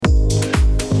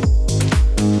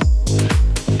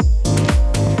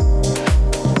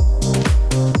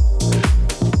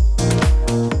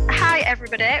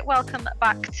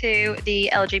back to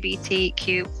the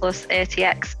LGBTQ plus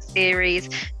ATX series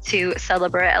to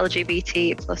celebrate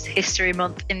LGBT plus History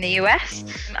Month in the US.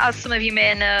 As some of you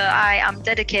may know, I am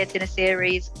dedicating a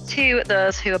series to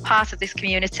those who are part of this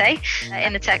community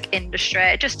in the tech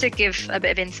industry, just to give a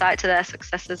bit of insight to their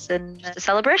successes and the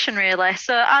celebration, really.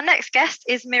 So our next guest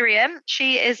is Miriam.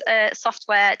 She is a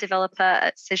software developer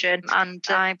at Cision, and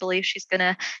I believe she's going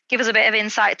to give us a bit of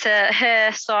insight to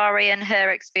her story and her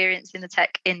experience in the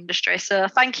tech industry. So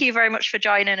thank you very much for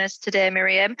joining us today,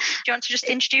 Miriam. Do you want to just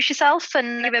introduce yourself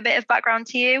and give a bit of background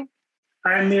to you?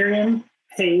 I'm Miriam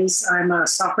Hayes. I'm a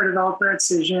software developer at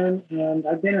Cision, and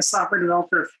I've been a software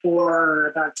developer for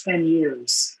about 10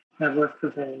 years. I've worked for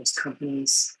various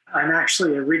companies. I'm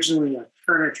actually originally a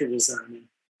furniture designer.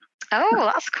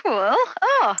 Oh, that's cool.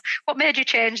 Oh, what made you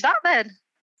change that then?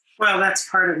 Well, that's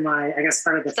part of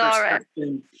the first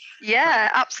question.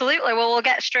 Yeah, absolutely. Well, we'll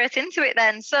get straight into it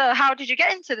then. So how did you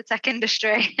get into the tech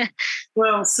industry?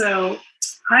 Well, so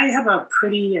I have a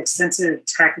pretty extensive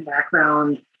tech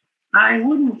background. I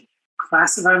wouldn't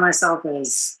classify myself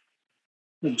as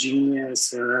a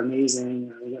genius or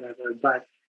amazing or whatever, but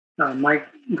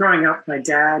growing up, my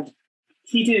dad,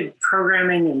 he did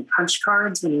programming in punch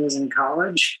cards when he was in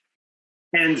college.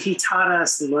 And he taught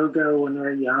us Logo when we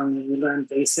were young, and we learned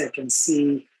BASIC and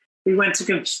C. We went to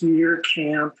computer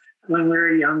camp when we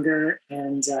were younger,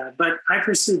 and but I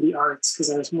pursued the arts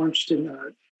because I was more interested in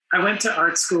art. I went to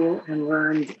art school and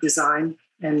learned design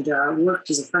and worked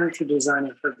as a furniture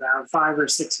designer for about 5 or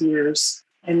 6 years.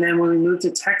 And then when we moved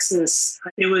to Texas,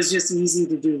 it was just easy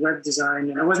to do web design,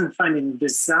 and I wasn't finding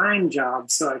design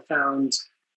jobs, so I found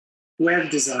web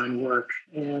design work.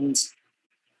 And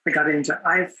I got into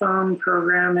iPhone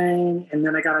programming, and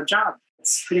then I got a job.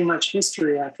 It's pretty much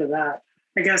history after that.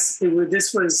 I guess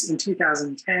this was in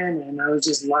 2010, and I was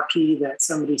just lucky that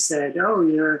somebody said, "Oh,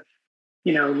 you're,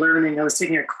 learning." I was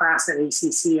taking a class at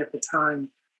ACC at the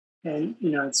time, and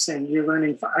it's saying you're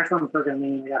learning iPhone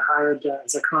programming. And I got hired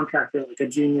as a contractor, like a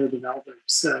junior developer.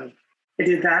 So I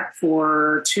did that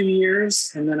for 2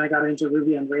 years, and then I got into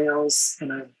Ruby on Rails,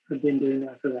 and I've been doing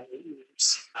that for about 8 years.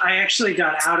 I actually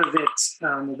got out of it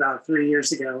about 3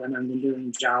 years ago, and I've been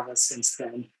doing Java since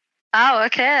then. Oh,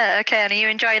 okay. And are you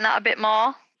enjoying that a bit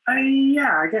more?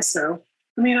 Yeah, I guess so.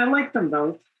 I mean, I like them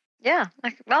both. Yeah,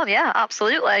 well, yeah,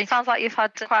 absolutely. Sounds like you've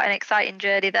had quite an exciting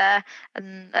journey there,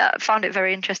 and found it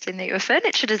very interesting that you were a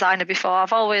furniture designer before.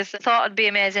 I've always thought I'd be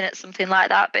amazing at something like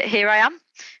that, but here I am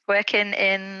working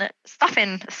in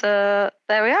staffing. So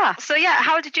there we are. So yeah,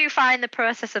 how did you find the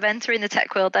process of entering the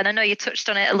tech world then? I know you touched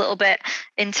on it a little bit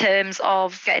in terms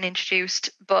of getting introduced,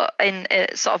 but in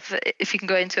sort of if you can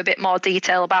go into a bit more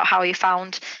detail about how you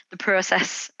found the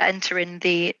process entering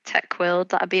the tech world,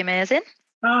 that'd be amazing.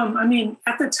 I mean,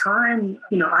 at the time,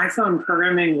 iPhone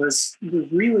programming was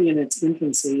really in its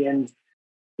infancy, and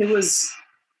it was,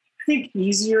 I think,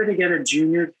 easier to get a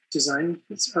junior design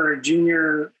or a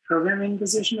junior programming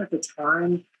position at the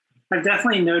time. I've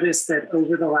definitely noticed that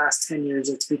over the last 10 years,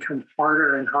 it's become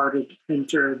harder and harder to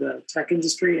enter the tech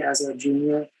industry as a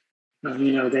junior.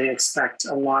 They expect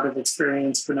a lot of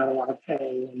experience for not a lot of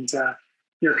pay, and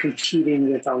you're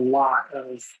competing with a lot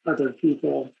of other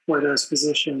people for those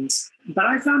positions. But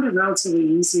I found it relatively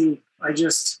easy. I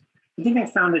think I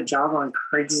found a job on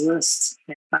Craigslist.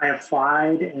 I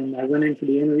applied and I went in for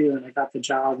the interview and I got the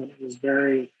job, and it was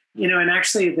very, and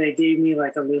actually they gave me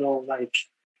like a little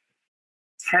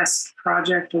test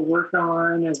project to work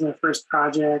on as my first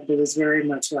project. It was very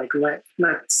much like,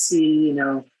 let's see,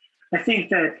 I think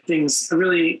that things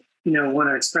really, want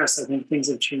to express, I think things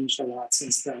have changed a lot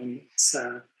since then.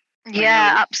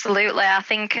 Yeah, absolutely. I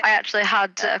think I actually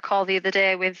had a call the other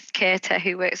day with Katie,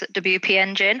 who works at WP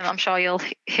Engine. I'm sure you'll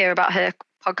hear about her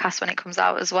podcast when it comes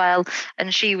out as well.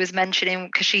 And she was mentioning,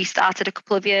 because she started a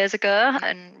couple of years ago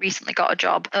and recently got a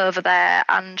job over there.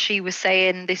 And she was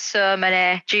saying there's so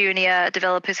many junior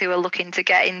developers who are looking to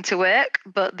get into work,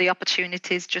 but the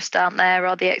opportunities just aren't there,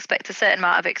 or they expect a certain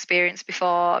amount of experience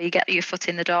before you get your foot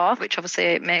in the door, which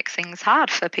obviously makes things hard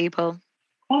for people.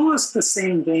 Almost the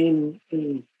same vein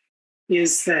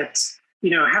is that,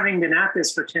 having been at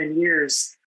this for 10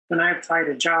 years, when I apply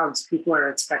to jobs, people are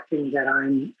expecting that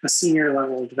I'm a senior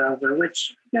level developer,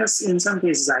 which yes, in some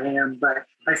cases I am, but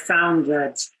I found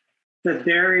that the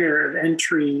barrier of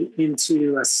entry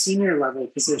into a senior level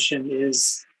position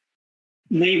is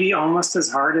maybe almost as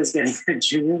hard as getting a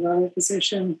junior level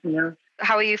position,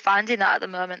 How are you finding that at the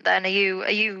moment then? Are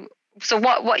you so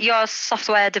what your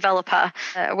software developer,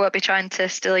 I won't be trying to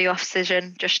steal you off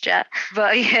Cision just yet,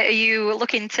 but are you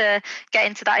looking to get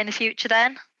into that in the future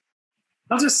then?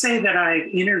 I'll just say that I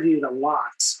interviewed a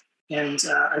lot, and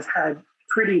I've had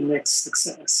pretty mixed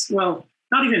success. Well,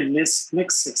 not even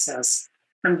mixed success.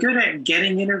 I'm good at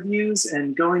getting interviews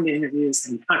and going to interviews,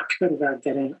 and not good about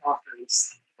getting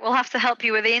offers. We'll have to help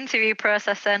you with the interview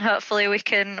process then. Hopefully we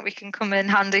can come in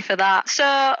handy for that.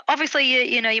 So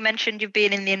obviously you mentioned you've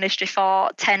been in the industry for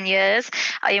 10 years.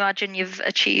 I imagine you've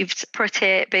achieved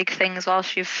pretty big things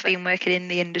whilst you've been working in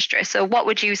the industry. So what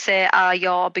would you say are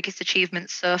your biggest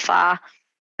achievements so far?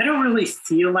 I don't really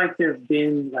feel like there have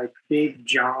been like big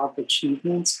job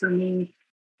achievements for me.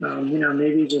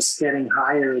 Maybe just getting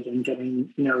hired and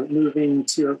getting, moving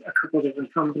to a couple of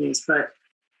different companies. But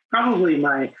probably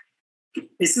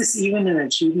is this even an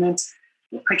achievement?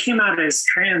 I came out as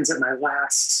trans at my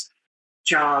last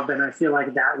job, and I feel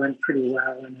like that went pretty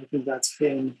well. And I think that's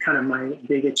been kind of my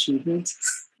big achievement.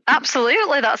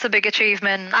 Absolutely, that's a big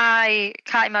achievement. I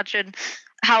can't imagine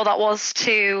how that was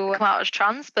to come out as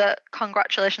trans, but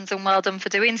congratulations and well done for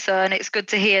doing so. And it's good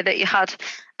to hear that you had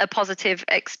a positive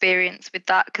experience with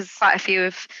that, because quite a few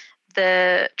of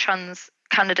the trans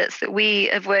candidates that we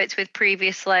have worked with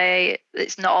previously,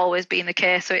 it's not always been the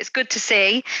case. So it's good to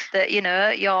see that,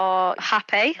 you're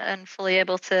happy and fully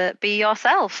able to be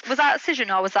yourself. Was that at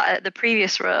Cision or was that at the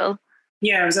previous role?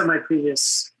 Yeah, I was at my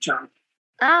previous job.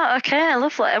 Oh, okay,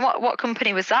 lovely. And what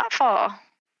company was that for?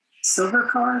 Silver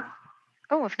Car.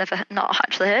 Oh, I've not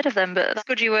actually heard of them, but that's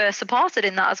good you were supported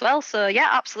in that as well. So yeah,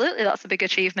 absolutely, that's a big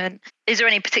achievement. Is there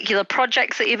any particular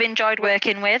projects that you've enjoyed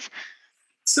working with?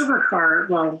 Silver Car,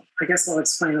 well, I guess I'll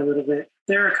explain a little bit.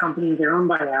 They're a company, they're owned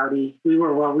by Audi. We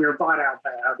were bought out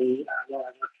by Audi while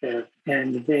I worked there.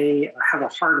 And they have a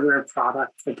hardware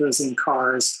product that goes in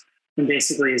cars and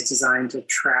basically is designed to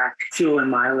track fuel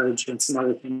and mileage and some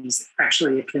other things.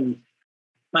 Actually, it can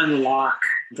unlock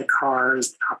the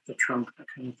cars, pop the trunk, that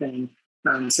kind of thing.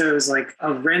 So it was like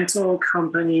a rental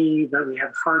company, but we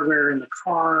have hardware in the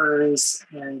cars,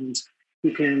 and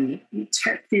you can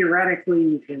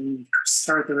theoretically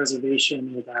start the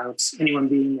reservation without anyone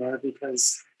being there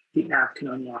because the app can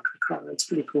unlock the car. It's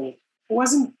pretty cool. I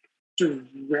wasn't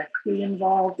directly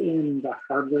involved in the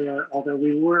hardware, although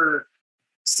we were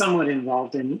somewhat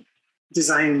involved in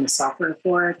designing the software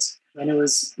for it. And it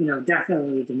was,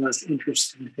 definitely the most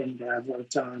interesting thing that I've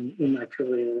worked on in my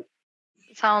career.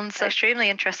 Sounds extremely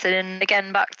interesting. And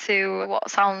again, back to what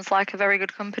sounds like a very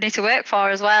good company to work for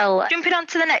as well. Jumping on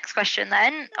to the next question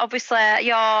then. Obviously,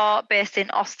 you're based in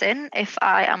Austin, if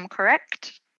I am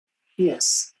correct.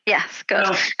 Yes. Yes, good.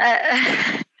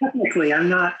 Technically, I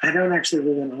don't actually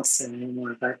live in Austin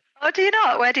anymore. But oh, do you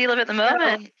not? Where do you live at the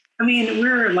moment?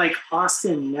 We're like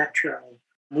Austin Metro.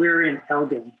 We're in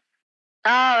Elgin.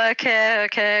 Oh,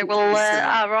 okay. Well,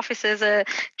 our offices are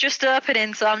just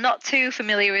opening, so I'm not too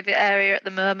familiar with the area at the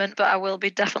moment, but I will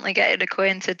be definitely getting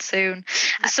acquainted soon.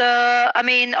 So,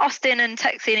 Austin and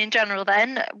tech scene in general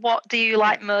then, what do you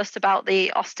like most about the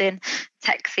Austin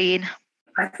tech scene?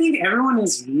 I think everyone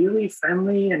is really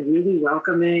friendly and really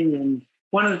welcoming. And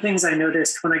one of the things I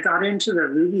noticed when I got into the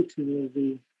Ruby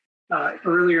community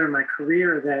earlier in my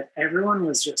career, that everyone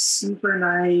was just super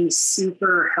nice,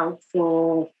 super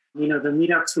helpful. The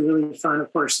meetups were really fun.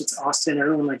 Of course, it's Austin.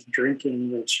 Everyone likes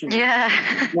drinking, which love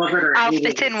it or I'll hate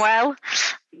fit it. in well.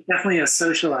 Definitely a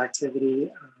social activity.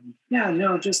 I've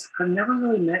never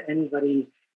really met anybody,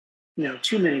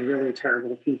 too many really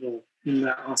terrible people in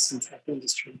the Austin tech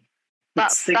industry.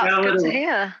 That's good to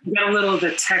hear. You got a little of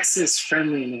the Texas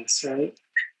friendliness, right?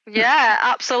 Yeah,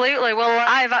 absolutely. Well,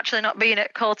 I've actually not been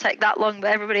at Coltech that long, but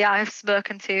everybody I've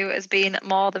spoken to has been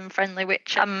more than friendly,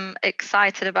 which I'm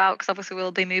excited about because obviously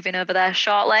we'll be moving over there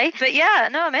shortly. But yeah,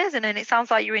 no, amazing. And it sounds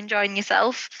like you're enjoying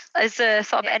yourself. Is there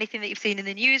sort of anything that you've seen in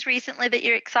the news recently that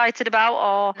you're excited about,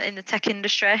 or in the tech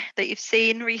industry that you've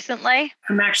seen recently?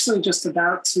 I'm actually just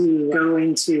about to go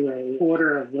into a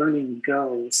quarter of learning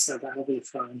Go, so that'll be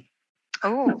fun.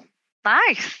 Oh,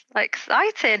 nice.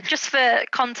 Exciting. Just for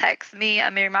context, me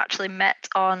and Miriam actually met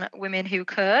on Women Who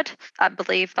Code. I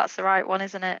believe that's the right one,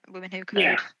 isn't it? Women Who Code.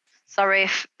 Yeah. Sorry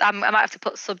if I might have to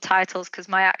put subtitles because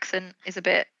my accent is a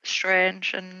bit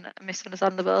strange and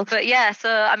misunderstandable. But yeah,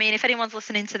 so if anyone's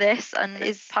listening to this and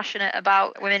is passionate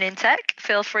about women in tech,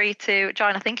 feel free to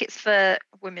join. I think it's for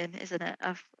women, isn't it?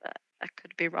 I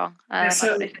could be wrong. Since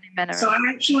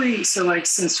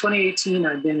 2018,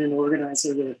 I've been an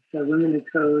organizer with the Women Who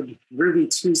Code Ruby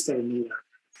Tuesday meetup.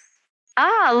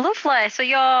 Ah, lovely. So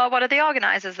you're one of the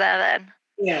organizers there then?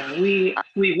 Yeah, we've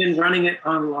been running it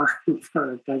online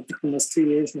for like almost 2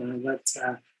 years now, but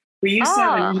we used to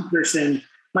have an in-person.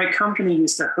 My company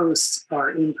used to host our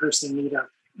in-person meetup,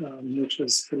 which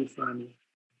was pretty fun.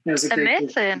 It was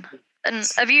amazing. And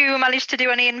have you managed to do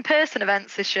any in-person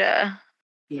events this year?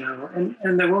 No, and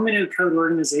the Women Who Code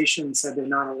organization said they're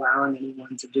not allowing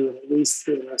anyone to do it, at least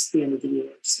through the end of the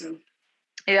year. So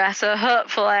Yeah, so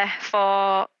hopefully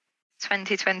for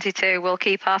 2022, we'll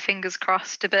keep our fingers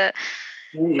crossed a bit.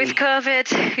 With Maybe.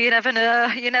 COVID, you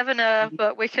never know,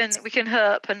 but we can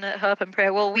hope and pray.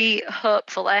 Well, we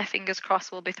hopefully, fingers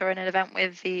crossed, we'll be throwing an event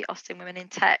with the Austin Women in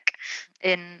Tech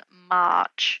in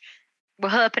March. We're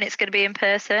hoping it's going to be in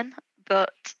person,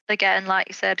 but again, like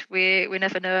you said, we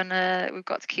never know, and we've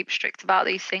got to keep strict about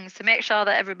these things to make sure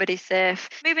that everybody's safe.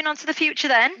 Moving on to the future,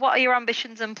 then, what are your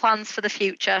ambitions and plans for the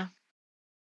future?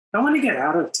 I want to get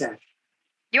out of tech.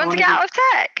 You want to get out of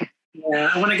tech?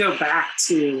 Yeah, I want to go back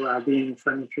to being a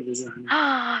furniture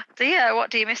designer. Do you? What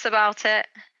do you miss about it?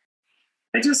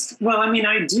 I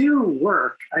do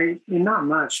work. Not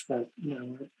much, but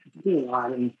I do a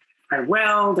lot. And I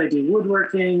weld. I do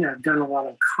woodworking. I've done a lot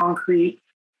of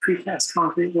precast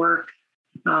concrete work.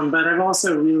 But I've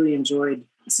also really enjoyed,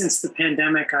 since the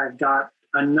pandemic, I've got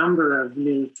a number of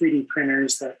new 3D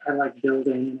printers that I like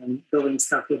building, and I'm building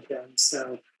stuff with them.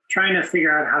 So trying to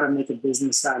figure out how to make a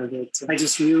business out of it. I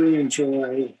just really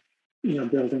enjoy,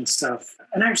 building stuff.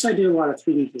 And actually I do a lot of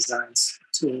 3D designs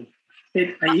too.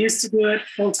 I used to do it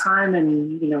full time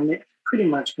and, pretty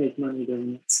much make money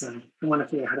doing it. So I want to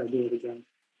figure out how to do it again.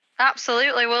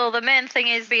 Absolutely. Well, the main thing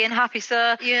is being happy.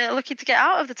 So you're looking to get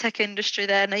out of the tech industry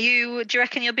then. Do you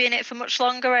reckon you'll be in it for much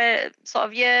longer, sort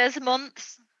of years,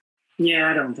 months? Yeah,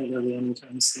 I don't think it'll be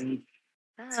anytime soon.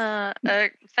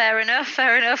 Fair enough.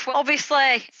 Well,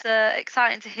 obviously, it's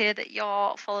exciting to hear that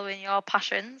you're following your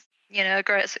passions,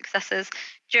 great successes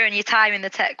during your time in the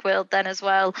tech world then as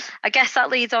well. I guess that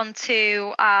leads on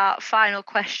to our final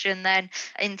question then,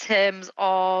 in terms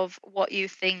of what you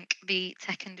think the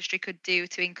tech industry could do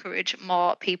to encourage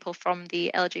more people from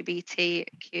the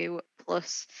LGBTQ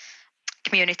plus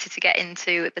community to get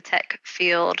into the tech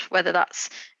field, whether that's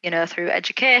through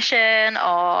education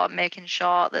or making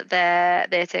sure that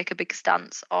they take a big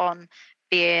stance on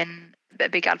being a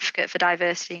big advocate for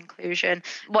diversity inclusion.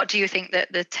 What do you think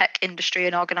that the tech industry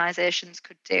and organizations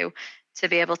could do to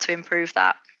be able to improve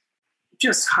that?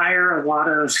 Just hire a lot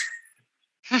of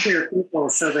queer people,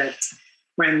 so that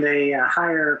when they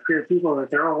hire queer people, that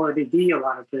there already be a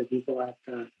lot of queer people at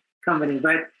the company.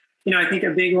 But I think a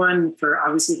big one for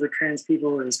trans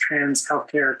people is trans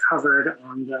healthcare covered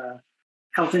on the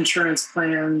health insurance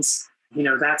plans.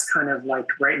 That's kind of like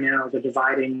right now the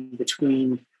dividing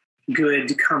between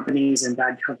good companies and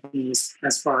bad companies,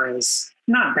 as far as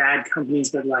not bad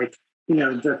companies, but like,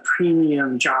 the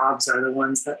premium jobs are the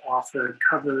ones that offer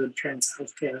covered trans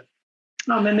healthcare.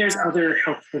 And there's other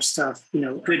healthcare stuff,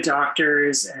 good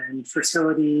doctors and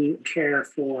fertility care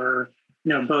for,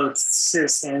 both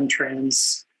cis and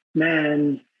trans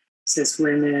men, cis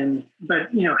women, but,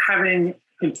 having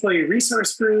employee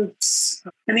resource groups.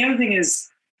 And the other thing is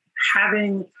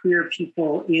having queer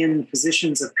people in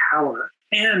positions of power,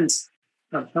 and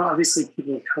obviously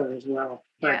people of color as well.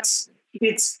 But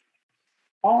It's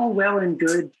all well and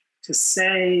good to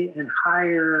say and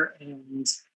hire and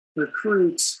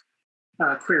recruit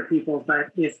queer people,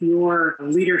 but if your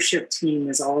leadership team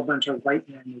is all a bunch of white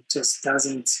men, it just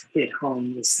doesn't hit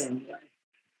home the same way.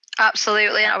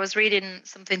 Absolutely. I was reading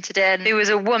something today, and there was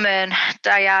a woman,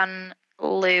 Diane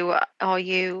Liu, or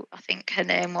you, I think her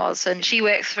name was, and she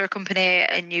works for a company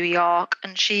in New York,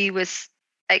 and she was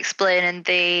explaining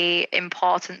the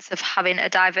importance of having a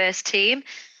diverse team.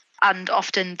 And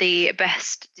often the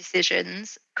best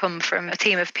decisions come from a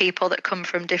team of people that come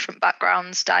from different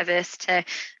backgrounds, diversity,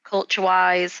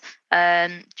 culture-wise,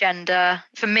 gender.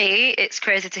 For me, it's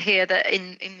crazy to hear that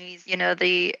in these,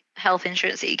 the health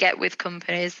insurance that you get with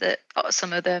companies, that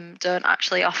some of them don't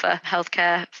actually offer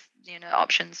healthcare,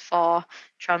 options for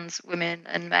trans women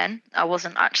and men. I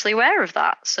wasn't actually aware of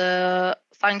that. So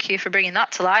thank you for bringing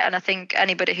that to light. And I think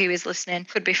anybody who is listening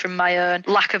could be from my own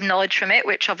lack of knowledge from it,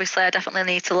 which obviously I definitely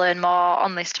need to learn more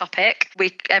on this topic.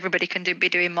 Everybody can be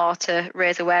doing more to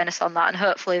raise awareness on that. And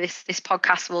hopefully this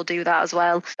podcast will do that as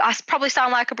well. I probably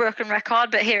sound like a broken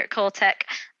record, but here at Coltech,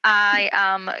 I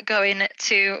am going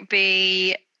to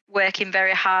be working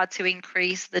very hard to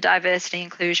increase the diversity,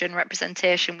 inclusion,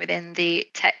 representation within the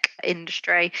tech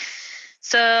industry.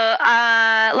 So,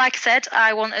 like I said,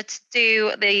 I wanted to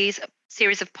do these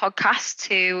series of podcasts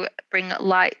to bring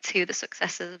light to the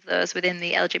successes of those within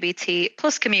the LGBT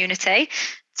plus community,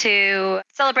 to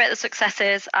celebrate the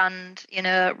successes and,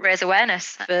 raise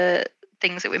awareness for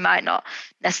things that we might not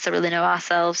necessarily know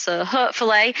ourselves. So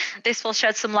hopefully this will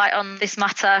shed some light on this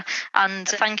matter. And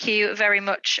thank you very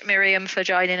much, Miriam, for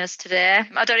joining us today.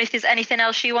 I don't know if there's anything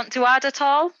else you want to add at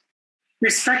all.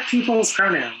 Respect people's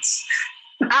pronouns.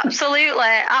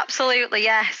 Absolutely,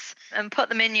 yes. and put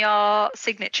them in your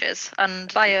signatures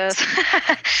and bios.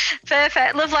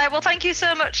 Perfect, lovely. Well, thank you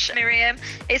so much, Miriam.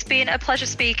 It's been a pleasure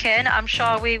speaking. I'm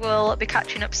sure we will be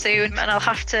catching up soon, and I'll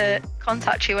have to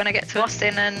contact you when I get to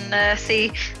Austin and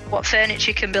see what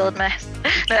furniture you can build me.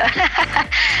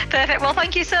 Perfect. Well,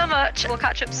 thank you so much. We'll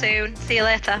catch up soon. See you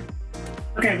later.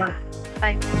 Okay, bye.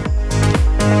 Bye.